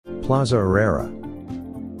Plaza Herrera.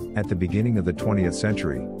 At the beginning of the 20th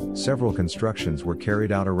century, several constructions were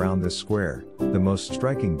carried out around this square, the most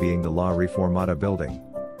striking being the La Reformada building.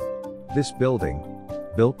 This building,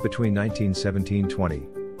 built between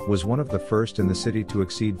 1917-20, was one of the first in the city to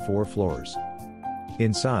exceed 4 floors.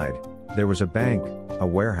 Inside, there was a bank, a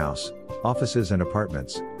warehouse, offices and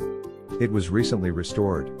apartments. It was recently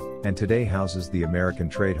restored, and today houses the American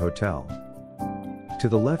Trade Hotel. To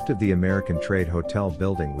the left of the American Trade Hotel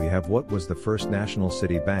building we have what was the First National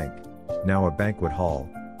CityBank, now a banquet hall,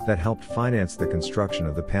 that helped finance the construction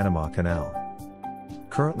of the Panama Canal.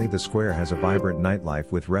 Currently the square has a vibrant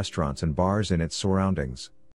nightlife with restaurants and bars in its surroundings.